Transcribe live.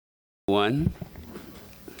One,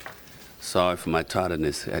 sorry for my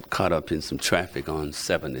tardiness. I got caught up in some traffic on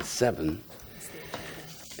 77,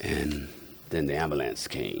 and then the ambulance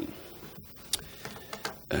came.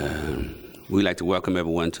 We'd like to welcome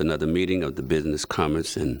everyone to another meeting of the Business,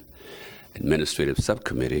 Commerce, and Administrative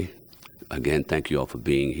Subcommittee. Again, thank you all for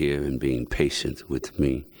being here and being patient with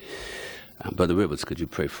me. Brother Rivers, could you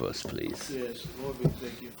pray for us, please? Yes, Lord, we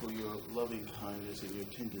thank you for your loving kindness and your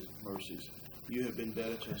tender mercies. You have been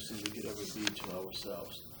better to us than we could ever be to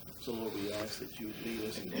ourselves. So, Lord, we ask that you would lead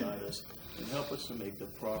us and guide us and help us to make the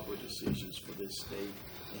proper decisions for this state.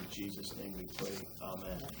 In Jesus' name we pray.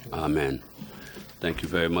 Amen. Amen. Thank you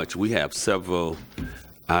very much. We have several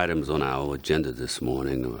items on our agenda this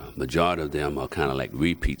morning. The majority of them are kind of like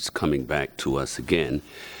repeats coming back to us again.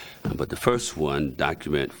 But the first one,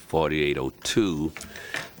 document 4802,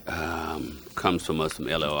 comes from us from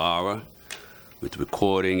LLR with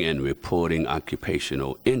recording and reporting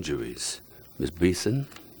occupational injuries. Ms. Beeson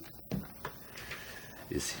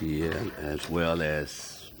is here, as well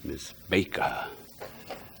as Ms. Baker.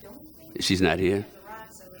 She's not here?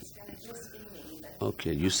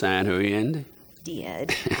 Okay, you signed her in? I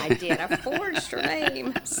did. I forged her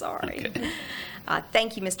name. Sorry. Okay.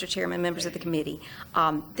 Thank you, Mr. Chairman, members of the committee.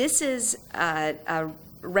 This is a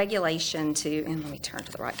regulation to, and let me turn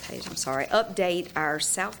to the right page, I'm sorry, update our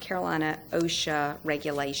South Carolina OSHA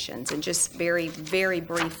regulations. And just very, very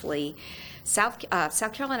briefly, South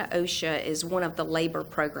Carolina OSHA is one of the labor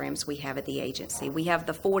programs we have at the agency. We have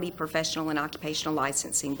the 40 professional and occupational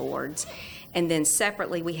licensing boards, and then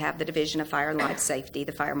separately we have the Division of Fire and Life Safety,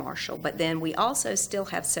 the Fire Marshal. But then we also still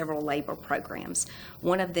have several labor programs.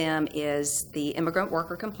 One of them is the Immigrant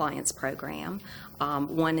Worker Compliance Program.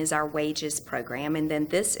 One is our Wages Program, and then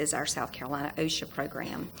this is our South Carolina OSHA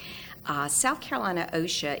program. South Carolina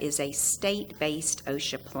OSHA is a state-based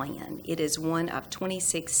OSHA plan. It is one of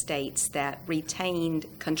 26 states that retained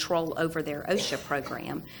control over their OSHA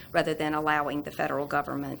program rather than allowing the federal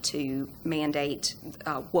government to mandate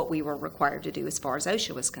what we were required to do as far as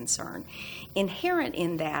OSHA was concerned. Inherent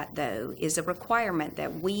in that, though, is a requirement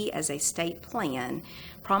that we as a state plan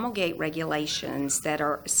promulgate regulations that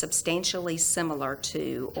are substantially similar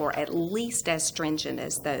to, or at least as stringent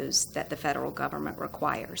as those that the federal government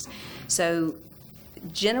requires. So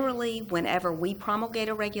generally, whenever we promulgate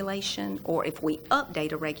a regulation or if we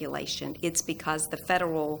update a regulation, it's because the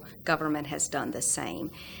federal government has done the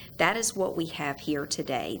same. That is what we have here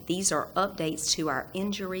today. These are updates to our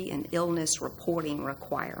injury and illness reporting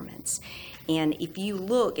requirements. And if you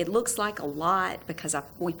look, it looks like a lot because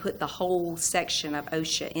we put the whole section of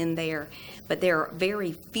OSHA in there, but there are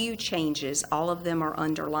very few changes. All of them are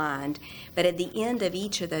underlined. But at the end of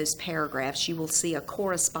each of those paragraphs, you will see a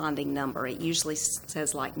corresponding number. It usually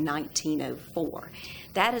says like 1904.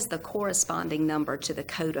 That is the corresponding number to the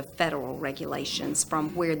Code of Federal Regulations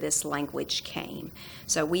from where this language came.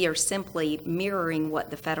 So we are simply mirroring what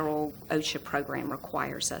the federal OSHA program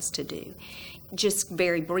requires us to do. Just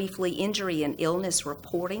very briefly, injury and illness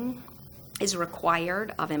reporting is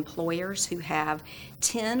required of employers who have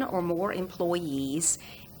 10 or more employees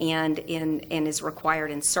and is required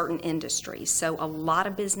in certain industries. So a lot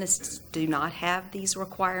of businesses do not have these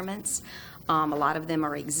requirements. A lot of them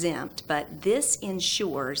are exempt, but this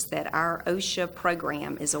ensures that our OSHA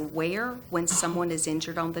program is aware when someone is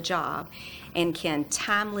injured on the job and can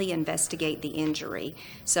timely investigate the injury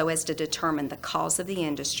so as to determine the cause of the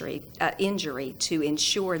injury to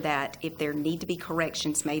ensure that if there need to be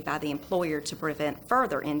corrections made by the employer to prevent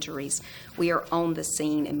further injuries, we are on the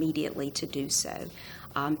scene immediately to do so.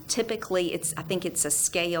 Typically, I think it's a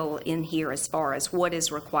scale in here as far as what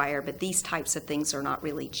is required, but these types of things are not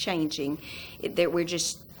really changing. We're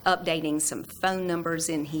just updating some phone numbers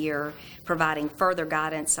in here, providing further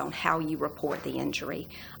guidance on how you report the injury.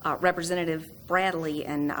 Representative Bradley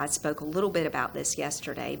and I spoke a little bit about this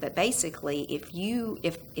yesterday, but basically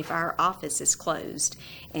if our office is closed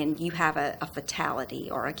and you have a fatality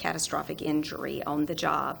or a catastrophic injury on the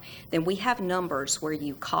job, then we have numbers where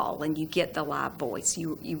you call and you get the live voice.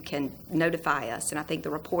 You can notify us, and I think the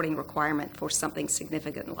reporting requirement for something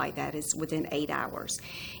significant like that is within 8 hours.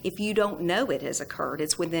 If you don't know it has occurred,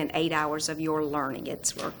 it's within 8 hours of your learning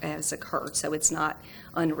it has occurred, so it's not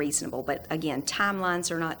unreasonable. But again,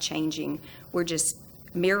 timelines are not changing. We're just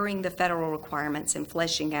mirroring the federal requirements and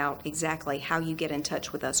fleshing out exactly how you get in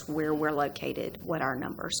touch with us, where we're located, what our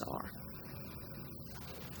numbers are.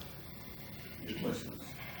 Any questions?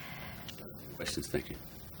 Questions, thank you.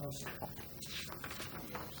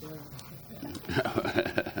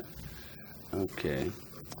 Okay.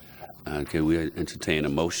 Can we entertain a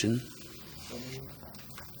motion?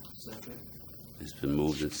 It's been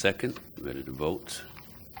moved in second. Ready to vote?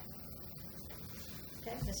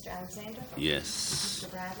 Mr. Alexander? Yes.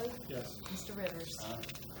 Mr. Bradley? Yes. Mr. Rivers?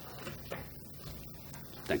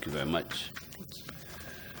 Thank you very much.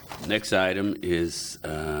 Next item is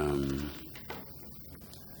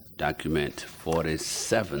document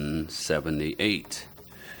 4778.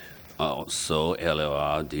 Also,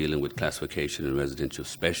 LLR dealing with classification and residential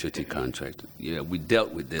specialty contract. Yeah, we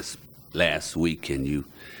dealt with this last week, and you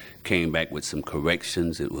came back with some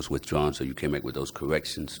corrections. It was withdrawn, so you came back with those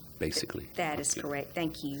corrections, basically. That is correct.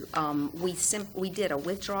 Thank you. We did a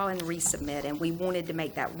withdraw and resubmit, and we wanted to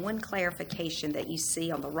make that one clarification that you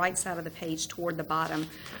see on the right side of the page toward the bottom,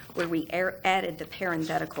 where we added the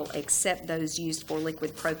parenthetical, except those used for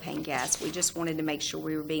liquid propane gas. We just wanted to make sure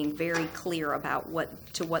we were being very clear about what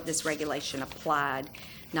this regulation applied,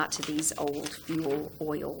 not to these old fuel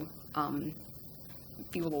oil,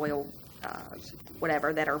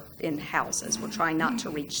 whatever, that are in houses. We're trying not to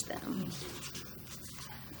reach them.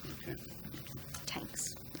 Okay.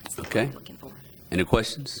 Tanks. That's the word Okay. I'm looking for. Any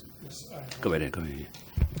questions? Yes, I have. Go ahead.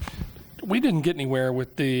 We didn't get anywhere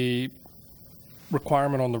with the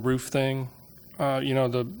requirement on the roof thing.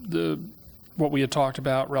 The what we had talked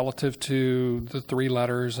about relative to the 3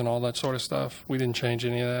 letters and all that sort of stuff. We didn't change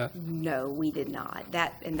any of that. No, we did not.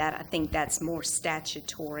 That I think that's more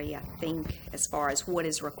statutory, I think, as far as what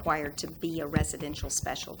is required to be a residential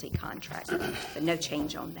specialty contract. But no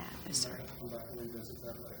change on that, no, sir.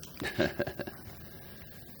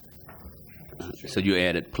 So you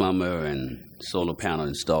added plumber and solar panel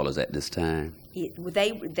installers at this time?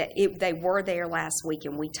 They were there last week,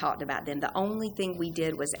 and we talked about them. The only thing we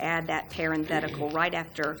did was add that parenthetical right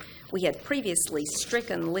after we had previously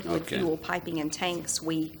stricken liquid Okay. fuel piping and tanks.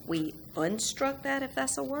 We unstruck that, if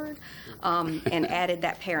that's a word, and added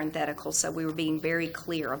that parenthetical, so we were being very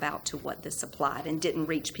clear about to what this applied and didn't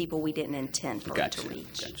reach people we didn't intend for it to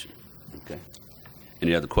reach. Gotcha. Okay.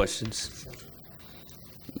 Any other questions?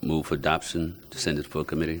 Move for adoption to send it for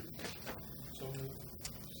committee.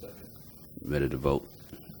 Ready to vote?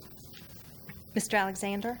 Mr.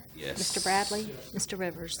 Alexander? Yes. Mr. Bradley? Mr.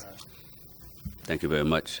 Rivers? Thank you very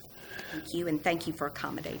much. Thank you, and thank you for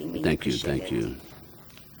accommodating me. Thank you, Appreciate thank it. you.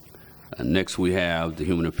 Next, we have the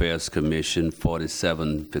Human Affairs Commission,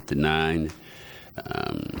 4759,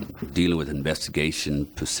 dealing with investigation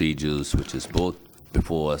procedures, which is both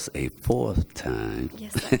before us a 4th time.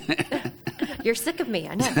 Yes, sir. You're sick of me,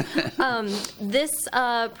 I know. This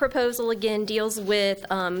proposal, again, deals with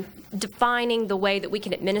defining the way that we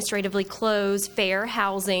can administratively close fair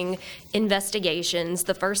housing investigations.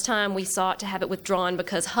 The first time we sought to have it withdrawn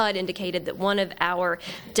because HUD indicated that one of our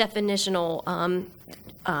definitional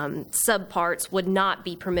subparts would not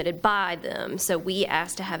be permitted by them. So we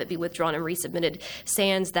asked to have it be withdrawn and resubmitted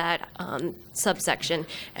sans that subsection.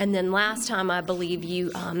 And then last time, I believe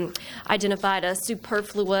you identified a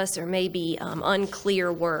superfluous or maybe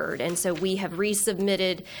unclear word. And so we have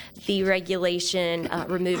resubmitted the regulation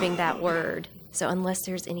removing that word. So unless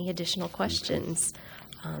there's any additional questions.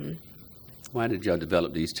 Why did y'all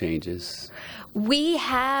develop these changes? We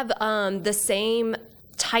have the same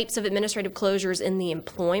types of administrative closures in the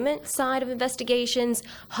employment side of investigations.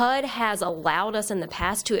 HUD has allowed us in the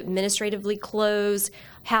past to administratively close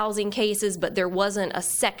housing cases, but there wasn't a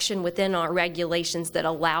section within our regulations that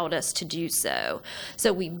allowed us to do so.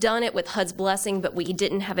 So we've done it with HUD's blessing, but we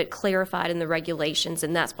didn't have it clarified in the regulations,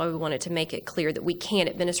 and that's why we wanted to make it clear that we can't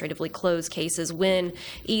administratively close cases when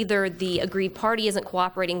either the aggrieved party isn't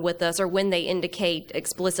cooperating with us or when they indicate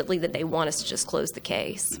explicitly that they want us to just close the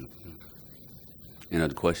case. Any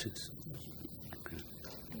other questions? Okay.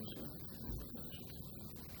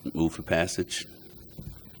 Move for passage.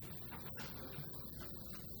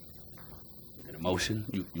 Get a motion?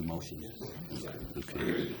 You motion?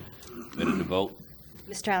 Okay. Ready to vote?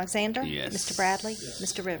 Mr. Alexander? Yes. Mr. Bradley?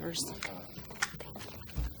 Mr. Rivers?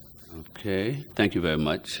 Okay, thank you very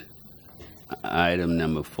much. Item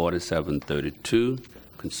number 4732,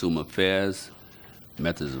 Consumer Affairs,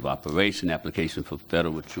 Methods of Operation, Application for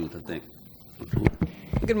Federal Truth, I think.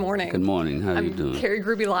 Good morning. Good morning. How are you I'm doing? Carrie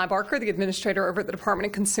Gruby-Leibarker, the administrator over at the Department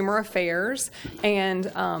of Consumer Affairs.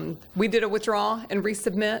 And we did a withdraw and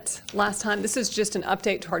resubmit last time. This is just an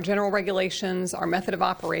update to our general regulations, our method of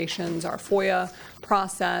operations, our FOIA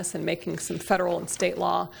process, and making some federal and state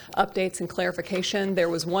law updates and clarification. There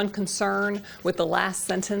was one concern with the last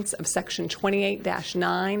sentence of Section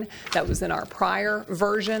 28-9 that was in our prior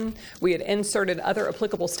version. We had inserted other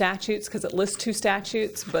applicable statutes because it lists 2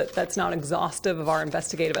 statutes, but that's not exhaustive of our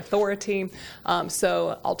investigative authority.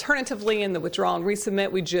 So alternatively, in the withdraw and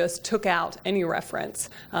resubmit, we just took out any reference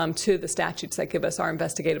to the statutes that give us our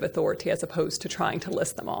investigative authority as opposed to trying to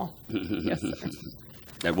list them all. Yes, sir.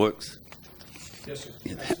 That works? Yes, sir.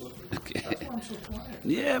 Okay.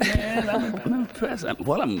 Yeah, man, I'm impressed. I'm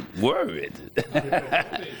worried.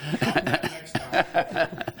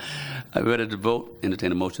 I'm ready to vote.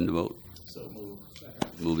 Entertain a motion to vote. So moved.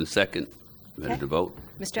 Moving second. Ready to vote.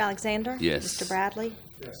 Mr. Alexander? Yes. Mr. Bradley?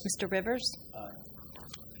 Yes. Mr. Rivers?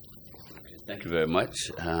 Thank you very much.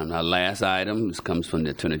 Our last item, this comes from the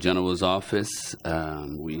Attorney General's office.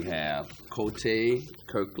 We have Cote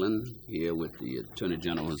Kirkland here with the Attorney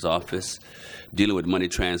General's office dealing with money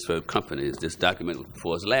transfer companies. This document was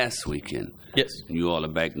before us last weekend. Yes. You all are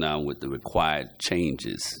back now with the required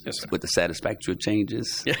changes. Yes, sir. With the satisfactory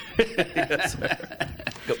changes? Yeah. Yes, sir.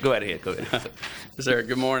 Go right ahead. Go ahead. Yes, sir.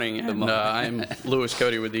 Good morning. Good morning. I'm Louis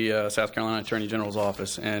Cody with the South Carolina Attorney General's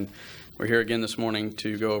office, and we're here again this morning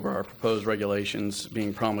to go over our proposed regulations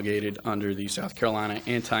being promulgated under the South Carolina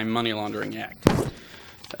Anti-Money Laundering Act.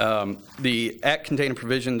 The Act contained a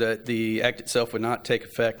provision that the Act itself would not take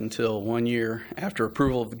effect until 1 year after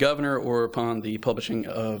approval of the governor or upon the publishing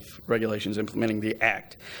of regulations implementing the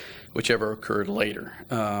Act, whichever occurred later.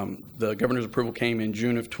 The governor's approval came in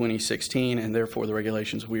June of 2016, and therefore the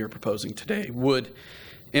regulations we are proposing today would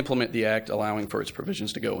implement the Act, allowing for its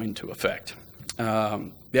provisions to go into effect.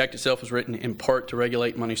 The Act itself was written in part to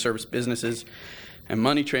regulate money service businesses and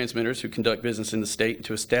money transmitters who conduct business in the state and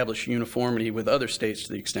to establish uniformity with other states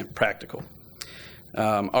to the extent practical.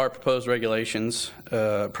 Our proposed regulations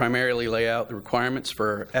primarily lay out the requirements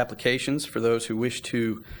for applications for those who wish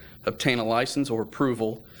to obtain a license or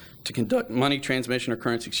approval to conduct money transmission or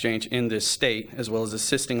currency exchange in this state, as well as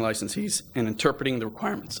assisting licensees in interpreting the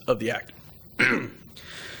requirements of the Act.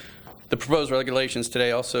 The proposed regulations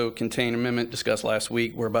today also contain an amendment discussed last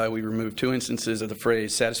week whereby we removed 2 instances of the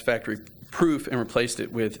phrase satisfactory proof and replaced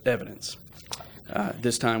it with evidence.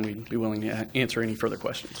 This time we'd be willing to answer any further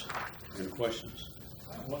questions. Any questions?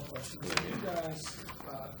 One question. Do you guys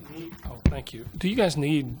need? Oh, thank you. Do you guys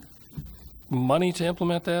need money to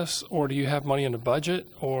implement this, or do you have money in the budget,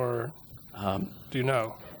 or do you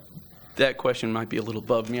know? That question might be a little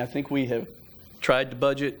above me. I think we have tried to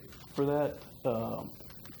budget for that.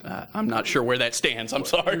 I'm not sure where that stands. I'm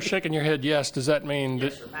sorry. You're shaking your head yes. Does that mean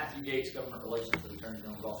Yes, that? sir. Matthew Gates, Government Relations for the Attorney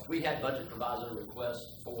General's Office. We had budget proviso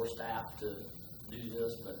requests for staff to do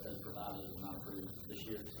this, but those provisos were not approved this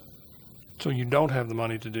year. So you don't have the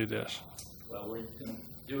money to do this? Well, we're going to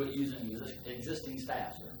do it using existing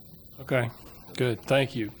staff, sir. Okay, good.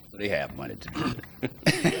 Thank you. They have money to do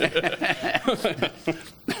it.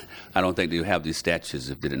 I don't think they have these statutes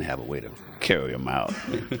if they didn't have a way to carry them out.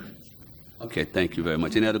 Okay, thank you very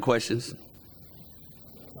much. Any other questions?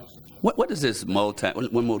 What does this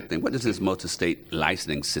one more thing, what does this multi-state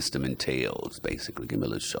licensing system entails, basically? Give me a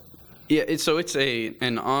little show. Yeah, it's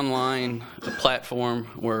an online platform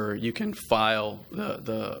where you can file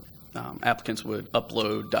the applicants would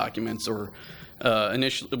upload documents, or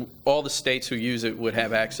initially all the states who use it would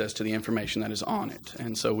have access to the information that is on it,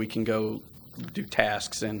 and so we can go do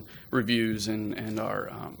tasks and reviews and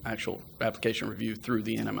our actual application review through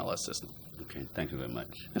the NMLS system. Okay, thank you very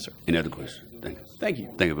much. Yes, sir. Any other questions? Thank you.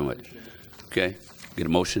 Thank you very much. Okay, get a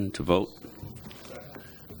motion to vote.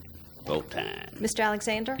 Vote time. Mr.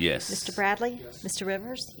 Alexander? Yes. Mr. Bradley? Mr.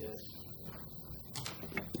 Rivers?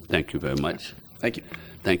 Thank you very much. Thank you.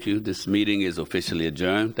 Thank you. This meeting is officially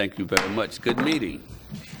adjourned. Thank you very much. Good meeting.